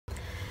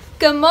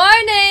Good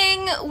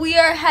morning! We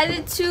are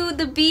headed to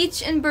the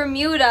beach in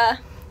Bermuda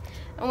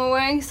and we're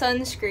wearing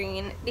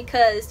sunscreen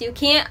because you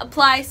can't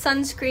apply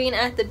sunscreen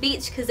at the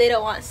beach because they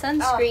don't want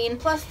sunscreen.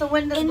 Plus the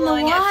wind is in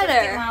blowing the water.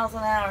 at 50 miles an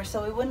hour,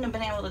 so we wouldn't have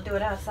been able to do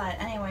it outside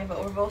anyway, but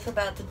we're both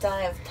about to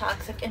die of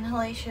toxic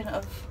inhalation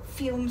of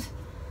fumes.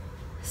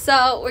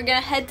 So we're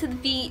gonna head to the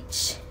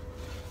beach.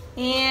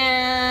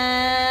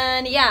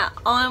 And yeah,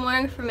 all I'm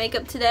wearing for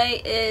makeup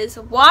today is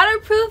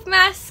waterproof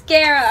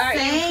mascara. Are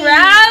you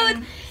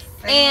proud?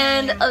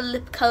 And a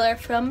lip color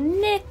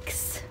from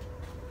NYX.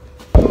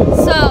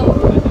 So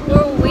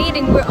we're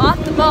waiting. We're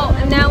off the boat,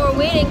 and now we're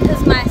waiting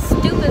because my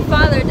stupid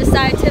father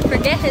decided to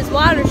forget his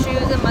water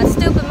shoes, and my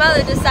stupid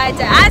mother decided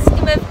to ask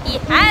him if he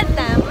had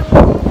them.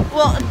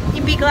 Well,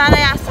 you'd be glad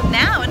I asked him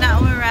now and not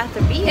when we were at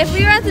the beach. If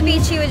we were at the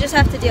beach, he would just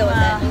have to deal with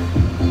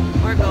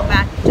it. Or go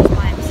back just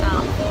by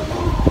himself.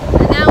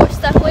 And now we're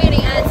stuck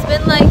waiting, and it's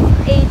been like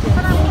ages.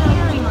 But I'm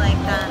hearing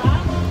like that.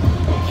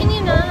 Can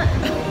you not?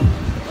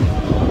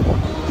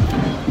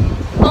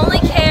 Only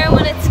care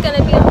when it's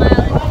gonna be a mild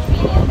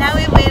inconvenience. Now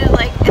we waited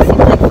like, it seemed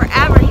like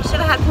forever. He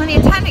should have had plenty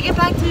of time to get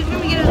back to his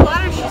room and get his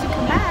water shoes and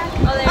come back.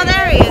 Oh,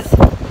 there he is.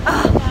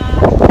 Oh,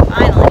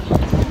 finally.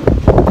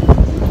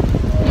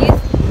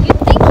 You'd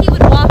think he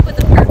would walk with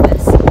a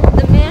purpose.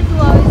 The man who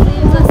always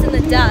leaves us in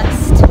the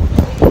dust.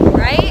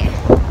 Right?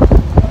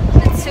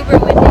 It's super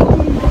windy.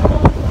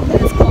 And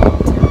it's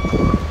cold.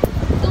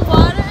 The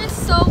water is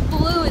so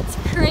blue, it's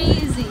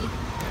crazy.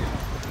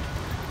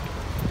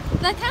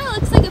 That kind of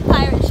looks like a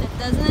pirate ship,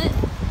 doesn't it?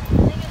 I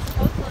think it's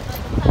supposed to look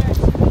like a pirate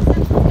ship.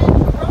 Except for the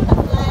Corona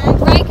flag.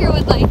 Riker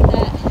would like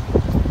that.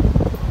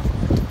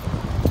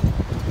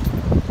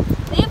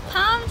 They have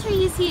palm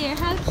trees here.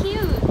 How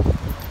cute.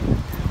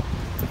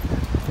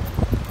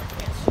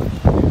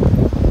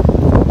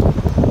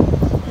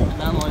 And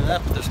not only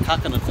that, but there's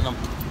coconuts in them.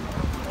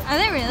 Are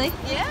they really?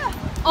 Yeah.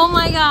 Oh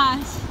my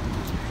gosh.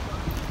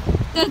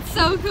 That's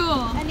so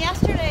cool. And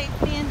yesterday,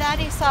 me and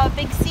Daddy saw a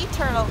big sea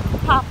turtle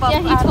pop up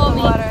Yeah, he out told of the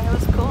me. water. It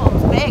was cool. It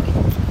was big.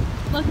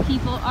 Look,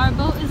 people, our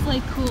boat is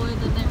like cooler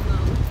than their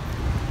boat.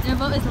 Their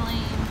boat is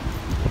lame.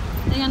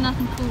 They got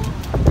nothing cool.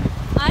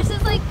 Ours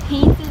is like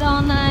painted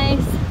all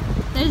nice.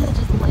 Theirs is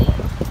just lame.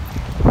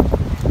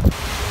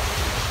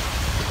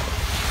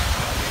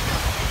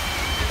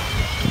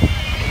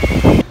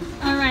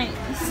 Alright,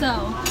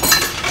 so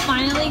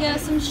finally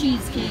got some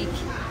cheesecake.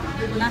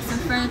 Got some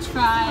french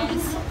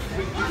fries.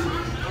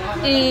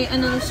 Ate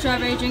another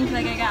strawberry drink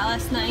like I got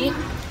last night.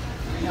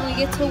 And we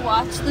get to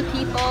watch the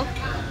people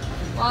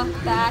walk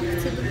back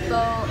to the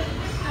boat.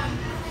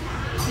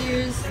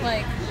 Here's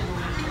like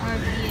our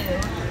view.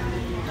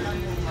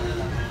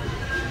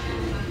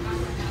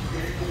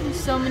 There's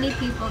so many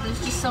people. There's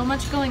just so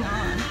much going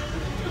on.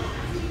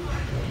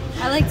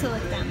 I like to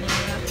look down there.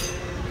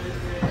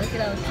 Look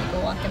at all the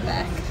people walking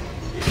back.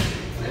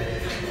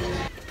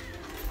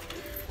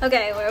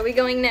 Okay, where are we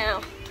going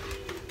now?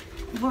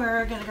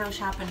 We're gonna go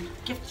shopping,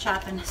 gift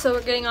shopping. So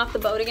we're getting off the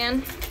boat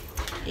again.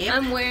 Yep.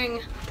 I'm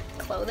wearing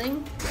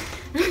clothing.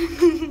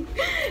 And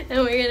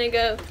we're gonna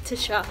go to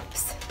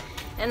shops.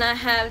 And I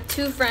have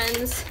two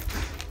friends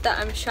that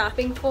I'm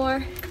shopping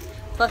for,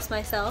 plus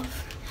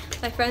myself.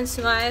 My friend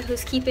Sumaya,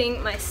 who's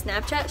keeping my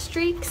Snapchat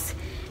streaks,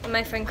 and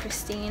my friend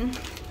Christine.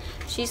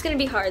 She's gonna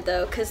be hard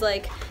though, cause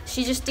like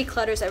she just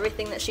declutters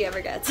everything that she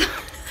ever gets.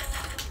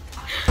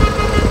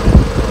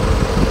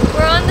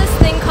 We're on this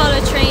thing called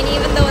a train,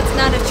 even though it's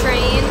not a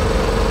train.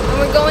 And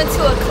we're going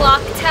to a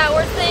clock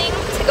tower thing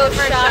to go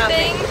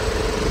shopping.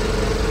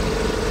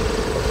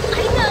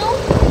 I know.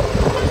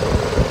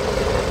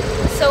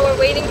 So we're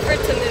waiting for it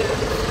to move.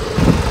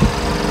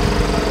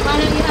 Why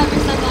don't you have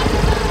your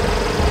sunglasses on?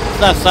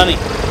 It's not sunny.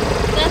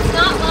 That's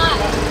not why.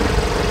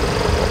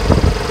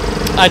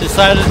 I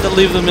decided to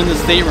leave them in the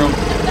stateroom.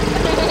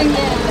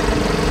 Yeah.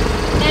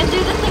 And do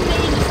the thing that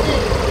you just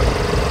did.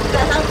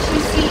 That helps you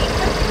see.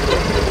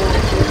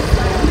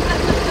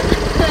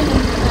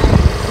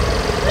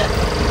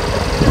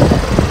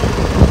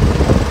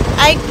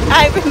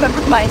 I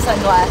remember my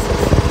sunglasses.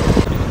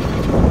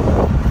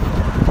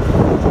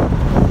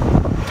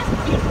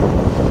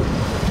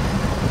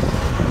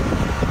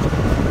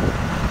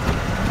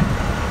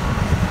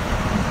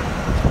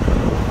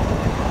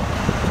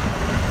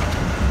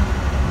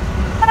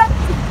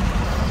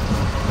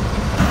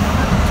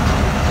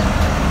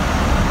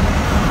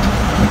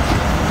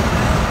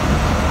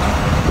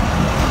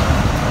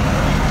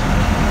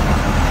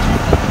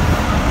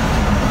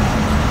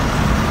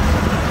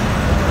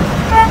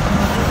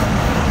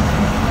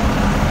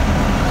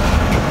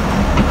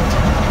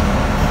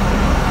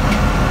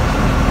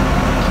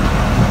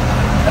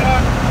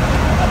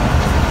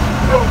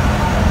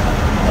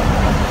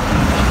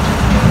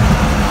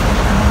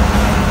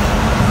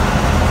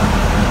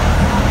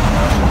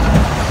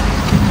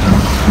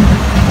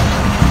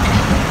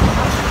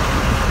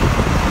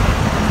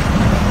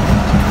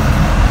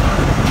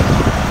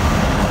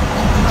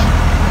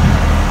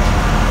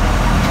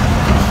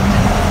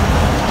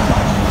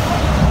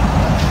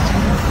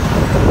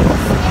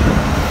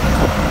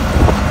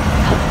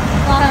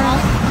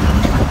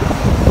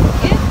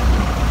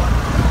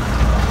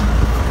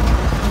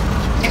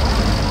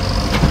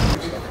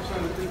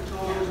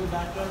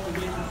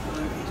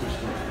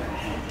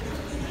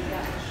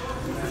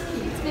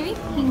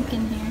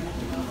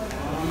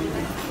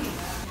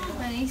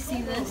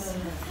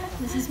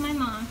 This is my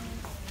mom.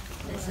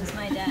 This is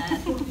my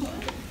dad.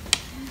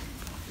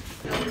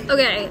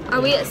 Okay,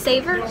 are we at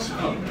Savor?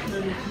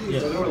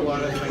 Yes.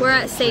 We're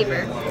at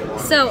Savor.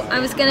 So I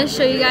was gonna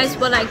show you guys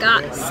what I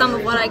got, some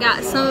of what I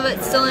got. Some of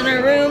it's still in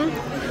our room.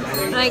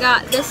 But I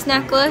got this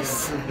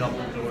necklace,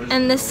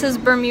 and this says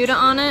Bermuda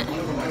on it.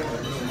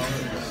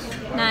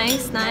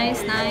 Nice,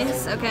 nice,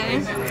 nice,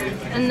 okay.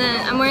 And then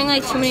I'm wearing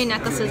like too many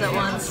necklaces at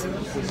once.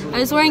 I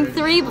was wearing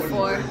 3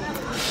 before,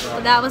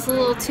 but that was a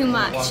little too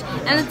much.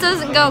 And it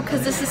doesn't go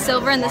because this is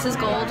silver and this is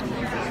gold.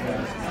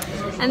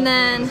 And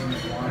then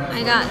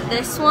I got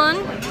this one.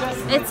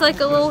 It's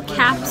like a little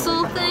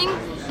capsule thing,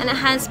 and it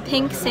has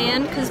pink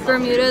sand because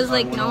Bermuda is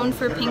like known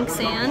for pink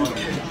sand.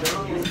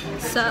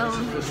 So,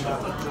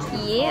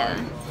 yeah.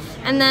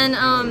 And then,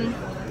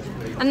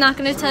 I'm not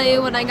going to tell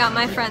you what I got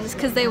my friends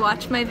because they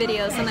watch my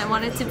videos and I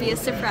want it to be a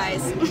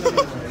surprise.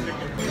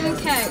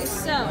 Okay,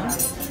 so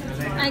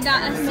I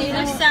got a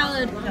Caesar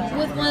salad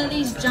with one of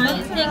these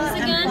giant things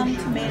again.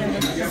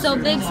 So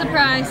big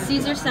surprise,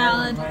 Caesar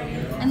salad.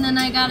 And then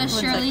I got a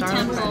Shirley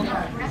Temple.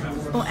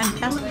 Oh, and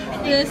pepper.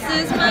 This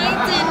is my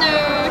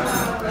dinner.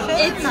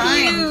 It's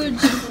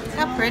huge.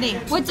 How pretty.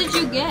 What did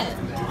you get?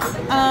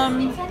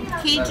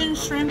 Cajun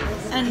shrimp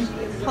and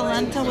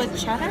polenta with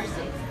cheddar.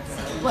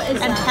 What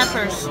is and that?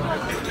 Peppers.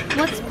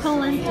 What's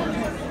polenta?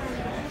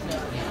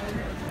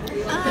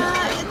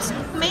 It's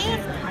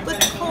made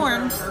with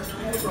corn,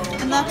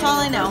 and that's all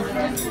I know.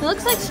 It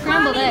looks like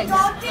scrambled eggs.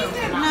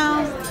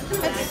 No,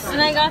 it's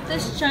And I got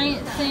this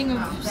giant thing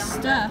of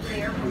stuff.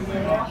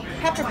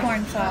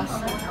 peppercorn sauce.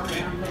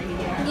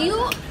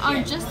 You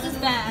are just as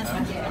bad.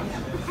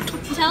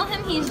 Tell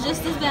him he's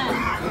just as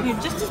bad. You're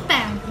just as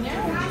bad.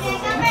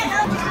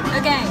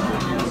 Okay,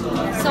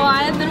 so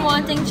I have been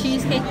wanting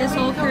cheesecake this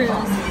whole cruise,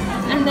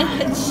 and they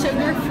had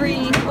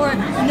sugar-free or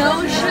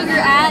no sugar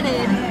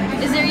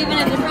added. Is there even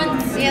a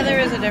difference? Yeah,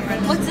 there is a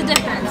difference. What's the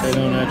difference? They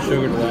don't add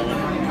sugar to that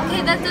one.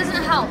 Okay, that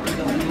doesn't help.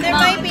 There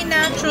might be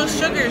natural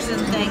sugars in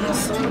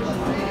things.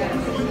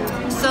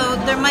 So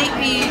there might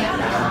be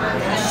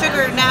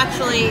sugar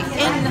naturally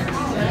in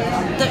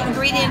the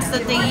ingredients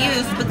that they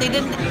use, but they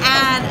didn't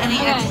add any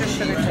extra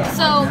sugar to it.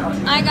 So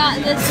I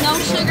got this no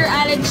sugar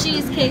added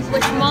cheesecake,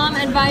 which Mom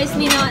advised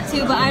me not to,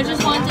 but I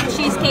just wanted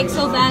cheesecake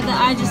so bad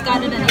that I just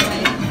got it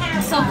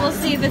anyway. So we'll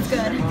see if it's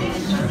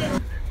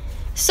good.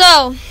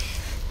 So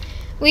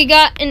we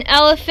got an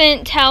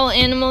elephant towel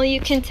animal.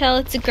 You can tell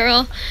it's a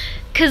girl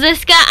because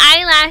it's got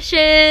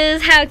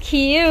eyelashes. How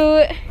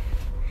cute.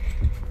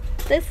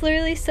 That's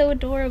literally so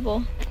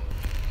adorable.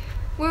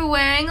 We're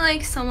wearing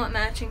like somewhat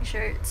matching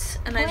shirts,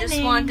 and I just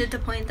wanted to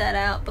point that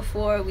out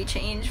before we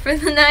change for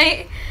the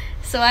night.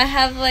 So I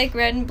have like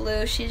red and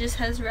blue, she just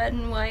has red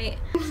and white.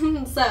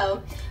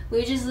 So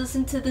we just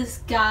listened to this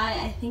guy,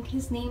 I think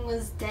his name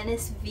was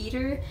Dennis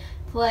Veter,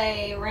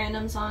 play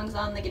random songs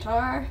on the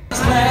guitar.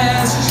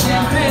 I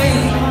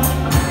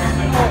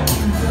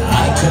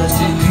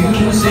toasted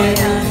music,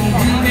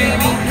 you made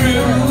me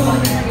through.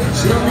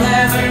 She'll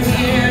never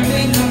hear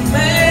me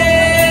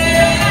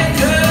complain,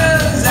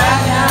 'cause I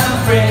got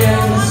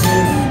friends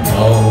in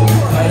old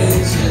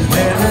places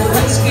where the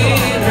whiskey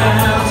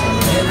drowns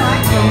and my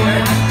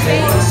good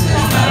places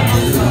my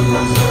blues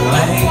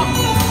away,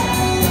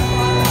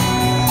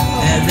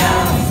 and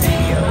I'll be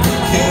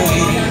okay.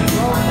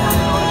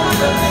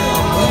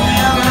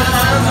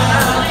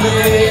 I'm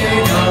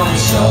big on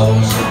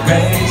shores of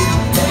grace.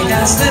 They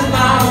got slip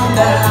on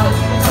down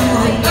to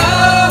the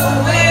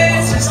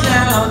oasis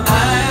now.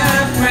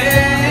 I'm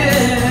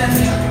friends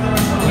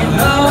in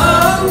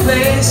low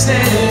places.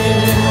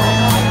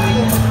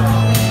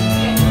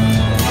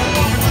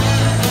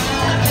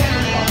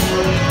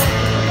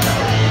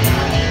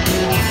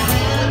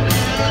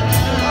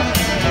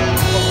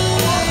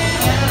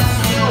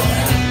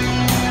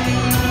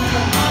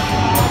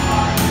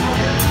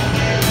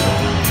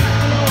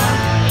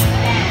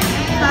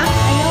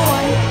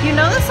 You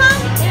know the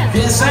song?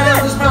 Yes, I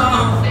was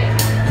wrong, I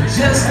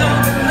just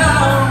don't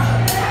belong.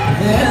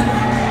 Then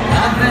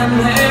I've been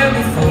there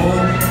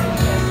before.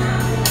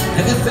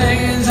 Everything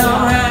is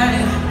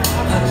alright,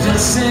 I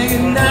just say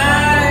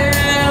goodnight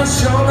and I'll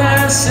show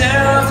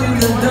myself through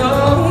the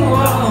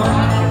door.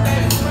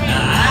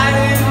 Now I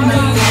didn't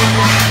mean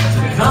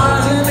to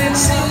cause a big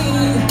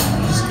scene,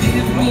 just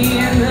give me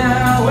an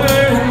hour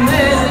and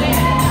then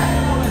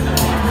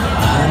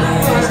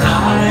honest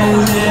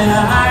eyes in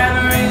an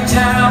ivory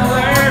tower.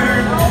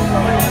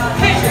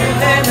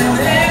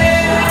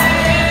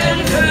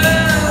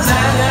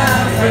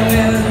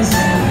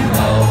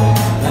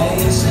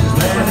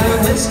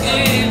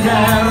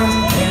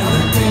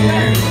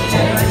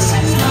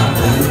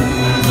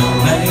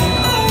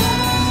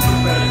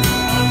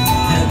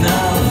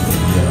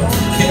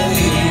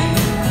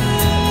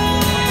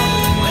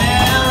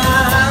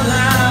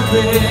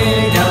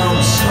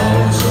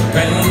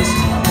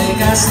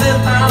 I slip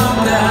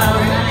on down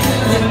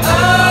to the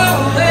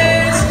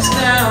oasis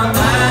now. I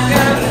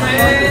got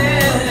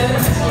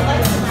friends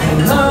in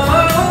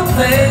low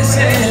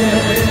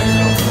places.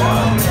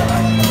 Well,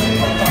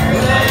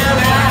 I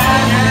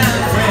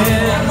got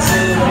friends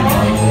in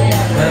low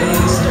places.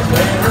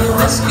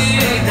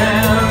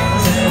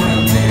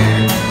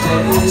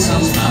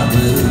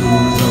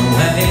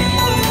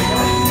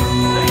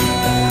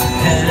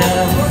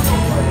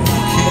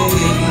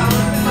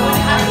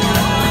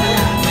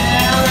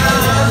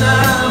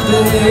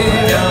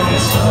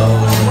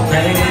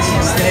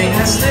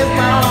 can slip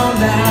on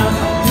down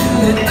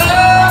to the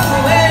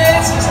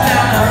oasis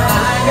now.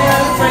 I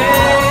got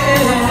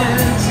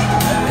friends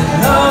in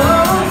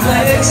low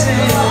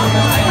places.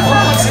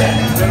 One more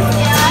time.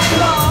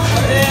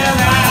 Yeah,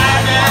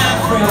 I got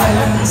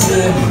friends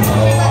in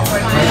low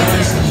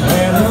places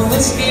where the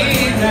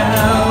whiskey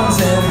drowns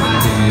and the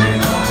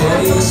beer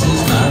chases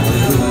my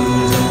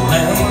blues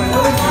away.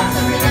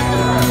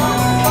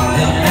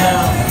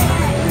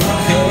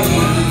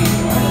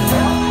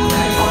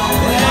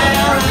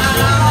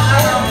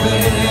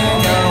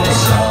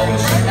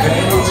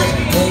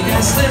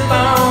 Slip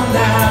on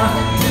down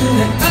to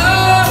the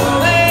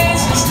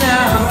oasis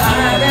now. I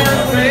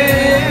got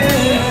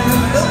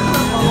friends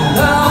in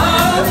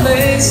low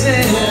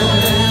places.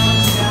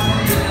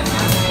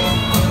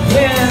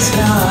 Yes,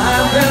 now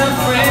I've got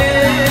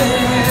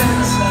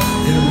friends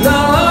in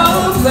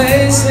low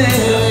places.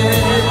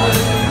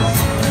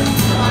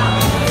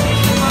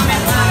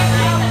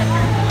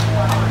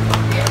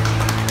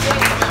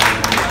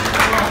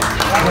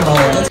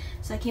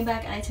 So I came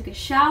back and I took a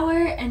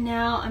shower, and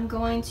now I'm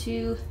going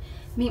to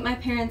meet my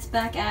parents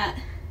back at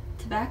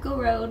Tobacco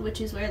Road, which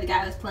is where the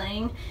guy was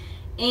playing,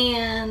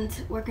 and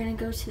we're gonna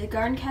go to the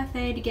Garden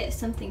Cafe to get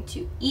something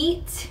to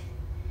eat,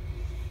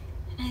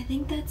 and I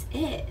think that's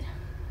it.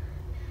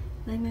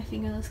 I like my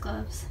fingerless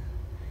gloves.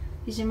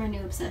 These are my new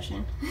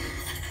obsession.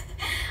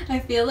 I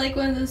feel like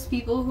one of those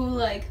people who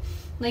like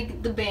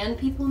the band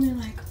people, and they're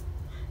like,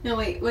 no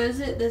wait, what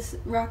is it, this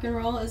rock and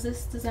roll, is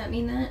this, does that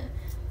mean that?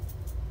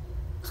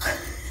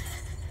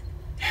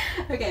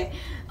 Okay.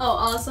 Oh,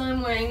 also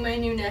I'm wearing my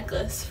new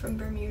necklace from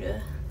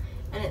Bermuda,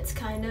 and it's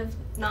kind of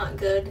not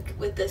good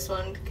with this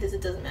one because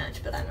it doesn't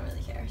match, but I don't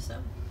really care,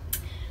 so.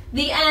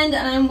 The end,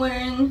 and I'm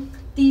wearing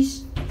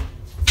these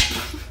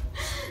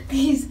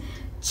these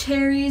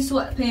cherry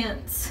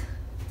sweatpants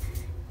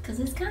because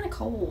it's kind of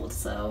cold,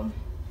 so.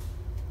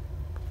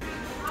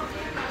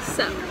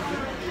 So,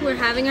 we're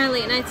having our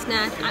late night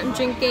snack. I'm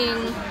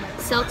drinking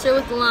seltzer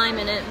with lime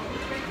in it,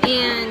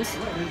 and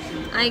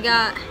I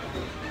got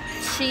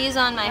cheese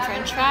on my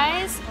french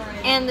fries,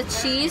 and the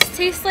cheese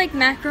tastes like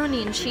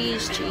macaroni and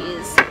cheese,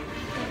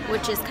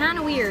 which is kind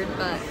of weird,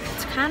 but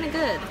it's kind of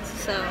good,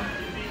 so.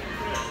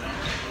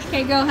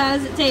 Okay, go, how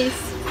does it taste?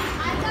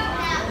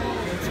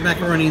 It's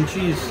macaroni and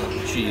cheese.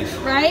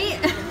 Right?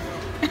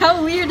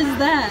 How weird is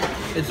that?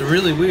 It's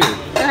really weird.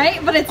 Right?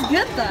 But it's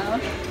good though.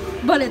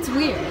 But it's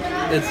weird.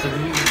 It's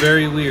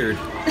very weird.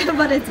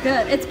 But it's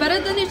good. It's better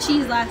than the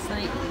cheese last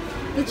night.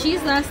 The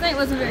cheese last night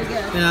wasn't very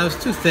good. Yeah, it was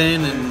too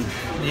thin, and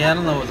yeah, I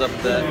don't know what's up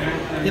with that.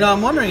 You know,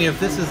 I'm wondering if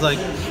this is like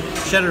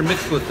cheddar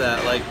mixed with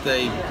that, like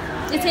they.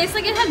 It tastes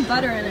like it had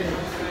butter in it.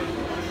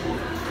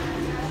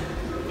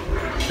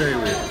 Very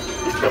weird.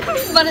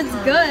 But it's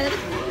good.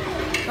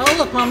 Oh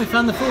look, Mommy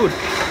found the food.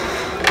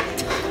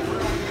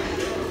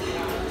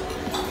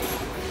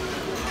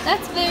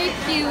 That's very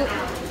cute.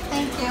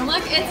 Thank you.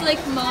 Look, it's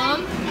like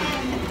Mom,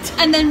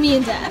 and then me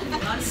and Dad.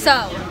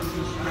 So.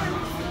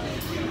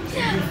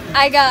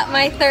 I got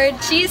my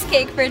third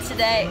cheesecake for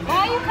today.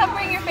 Why are you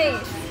covering your face?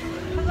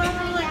 Because I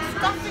was like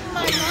stuffing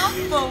my mouth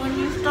full when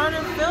you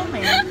started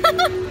filming.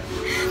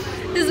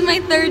 This is my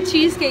third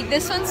cheesecake.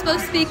 This one's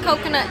supposed to be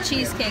coconut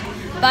cheesecake.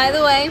 By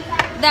the way,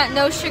 that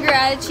no sugar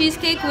added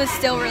cheesecake was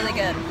still really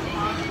good.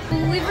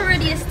 We've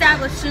already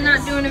established we're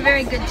not doing a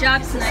very good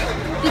job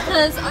tonight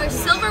because our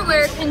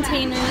silverware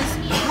containers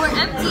were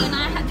empty and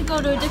I had to go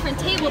to a different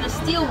table to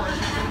steal one.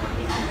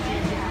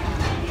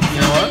 You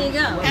know what? There you go.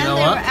 You And know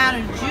they what? were out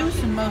of juice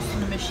in most of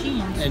the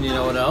machines. And you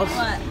know what else?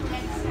 What?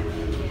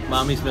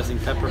 Mommy's missing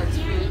pepper.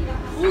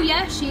 Oh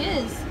yeah, she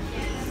is.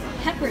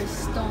 Pepper is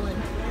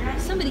stolen.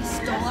 Somebody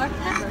stole our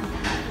pepper.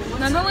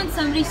 Remember when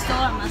somebody stole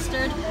our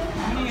mustard?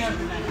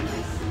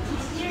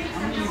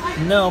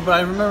 No, but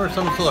I remember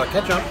someone stole our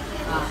ketchup.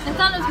 I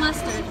thought it was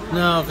mustard.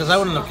 No, because I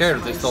wouldn't have cared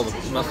if they stole the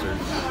mustard.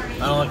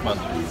 I don't like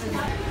mustard.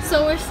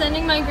 So we're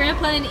sending my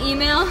grandpa an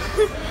email,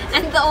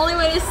 and the only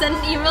way to send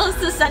an email is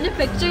to send a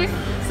picture.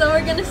 So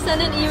we're gonna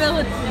send an email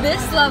with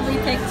this lovely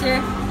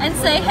picture and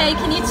say, hey,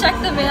 can you check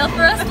the mail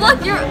for us?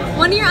 Look,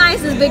 one of your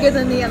eyes is bigger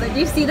than the other. Do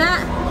you see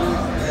that?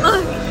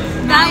 Look,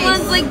 that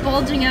one's like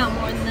bulging out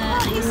more than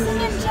that. He's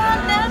singing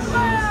John Denver.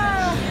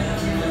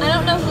 I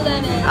don't know who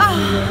that is.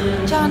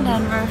 Oh, John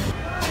Denver.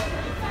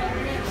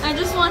 I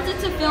just wanted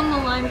to film the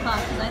lime clock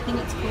because I think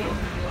it's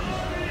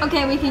cool.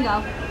 Okay, we can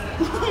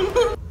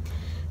go.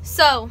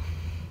 So,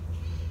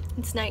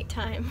 it's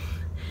nighttime.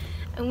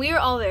 And we are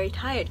all very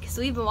tired because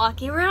we've been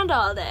walking around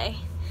all day.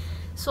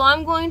 So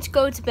I'm going to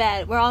go to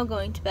bed. We're all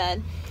going to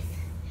bed.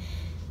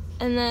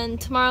 And then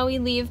tomorrow we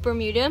leave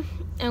Bermuda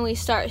and we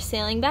start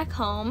sailing back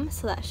home.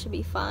 So that should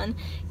be fun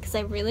because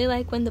I really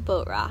like when the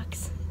boat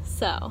rocks.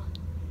 So,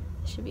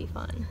 it should be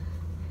fun.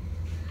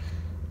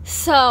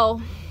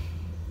 So,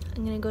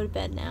 I'm gonna go to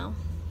bed now.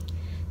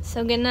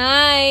 So good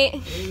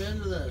night. Amen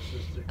to that,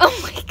 sister. Oh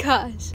my gosh.